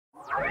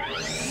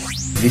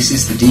This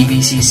is the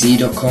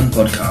DVCC.com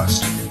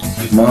podcast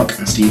with Mark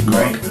and Steve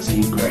Gray.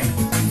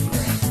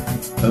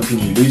 Helping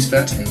you lose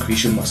fat and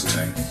increase your muscle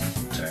tone.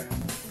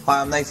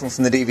 Hi, I'm Nathan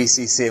from the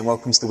DVCC and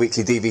welcome to the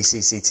weekly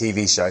DVCC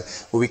TV show,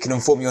 where we can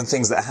inform you on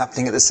things that are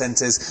happening at the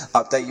centres,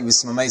 update you with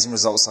some amazing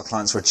results our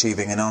clients are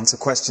achieving, and answer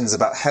questions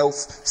about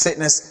health,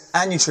 fitness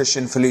and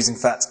nutrition for losing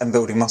fat and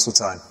building muscle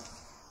tone.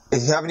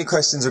 If you have any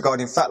questions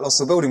regarding fat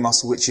loss or building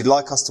muscle which you'd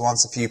like us to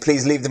answer for you,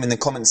 please leave them in the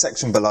comment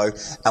section below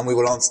and we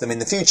will answer them in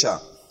the future.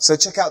 So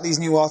check out these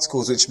new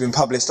articles which have been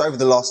published over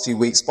the last few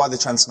weeks by the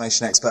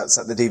transformation experts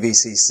at the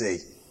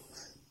DVCC.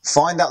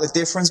 Find out the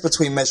difference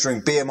between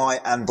measuring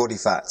BMI and body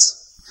fat.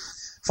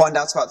 Find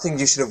out about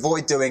things you should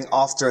avoid doing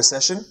after a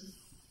session.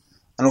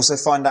 And also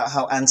find out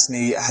how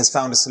Anthony has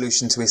found a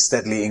solution to his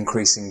steadily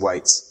increasing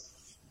weight.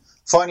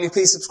 Finally,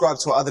 please subscribe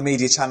to our other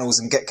media channels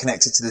and get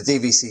connected to the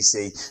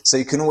DVCC so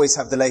you can always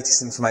have the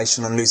latest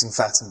information on losing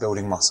fat and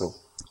building muscle.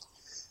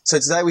 So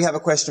today we have a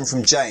question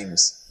from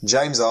James.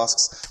 James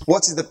asks,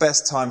 what is the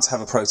best time to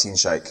have a protein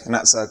shake? And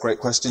that's a great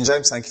question,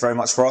 James. Thank you very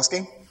much for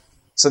asking.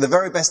 So the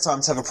very best time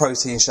to have a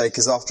protein shake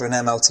is after an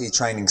MLT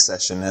training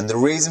session. And the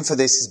reason for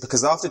this is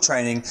because after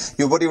training,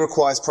 your body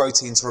requires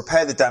protein to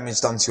repair the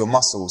damage done to your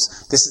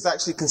muscles. This is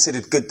actually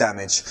considered good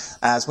damage,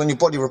 as when your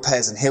body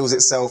repairs and heals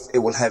itself, it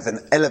will have an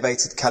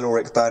elevated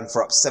caloric burn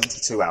for up to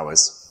 72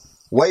 hours.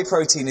 Whey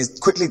protein is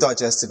quickly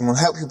digested and will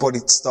help your body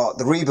to start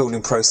the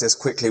rebuilding process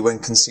quickly when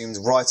consumed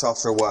right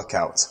after a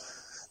workout.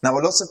 Now, a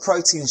lot of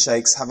protein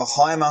shakes have a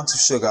high amount of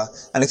sugar,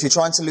 and if you're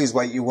trying to lose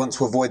weight, you want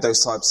to avoid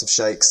those types of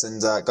shakes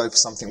and go for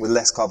something with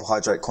less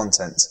carbohydrate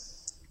content.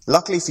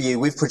 Luckily for you,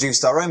 we've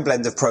produced our own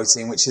blend of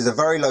protein, which is a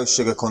very low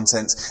sugar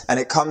content, and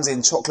it comes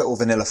in chocolate or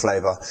vanilla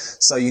flavour.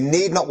 So you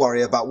need not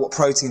worry about what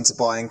protein to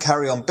buy and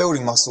carry on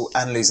building muscle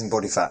and losing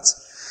body fat.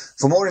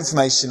 For more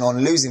information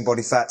on losing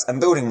body fat and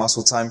building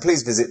muscle tone,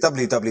 please visit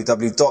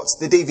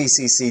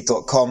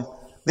www.thedvcc.com.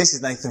 This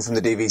is Nathan from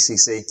the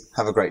DVCC.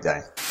 Have a great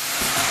day.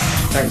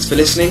 Thanks for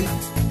listening.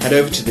 Head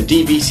over to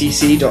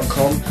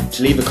thedvcc.com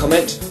to leave a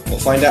comment or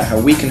find out how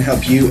we can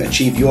help you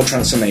achieve your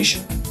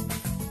transformation.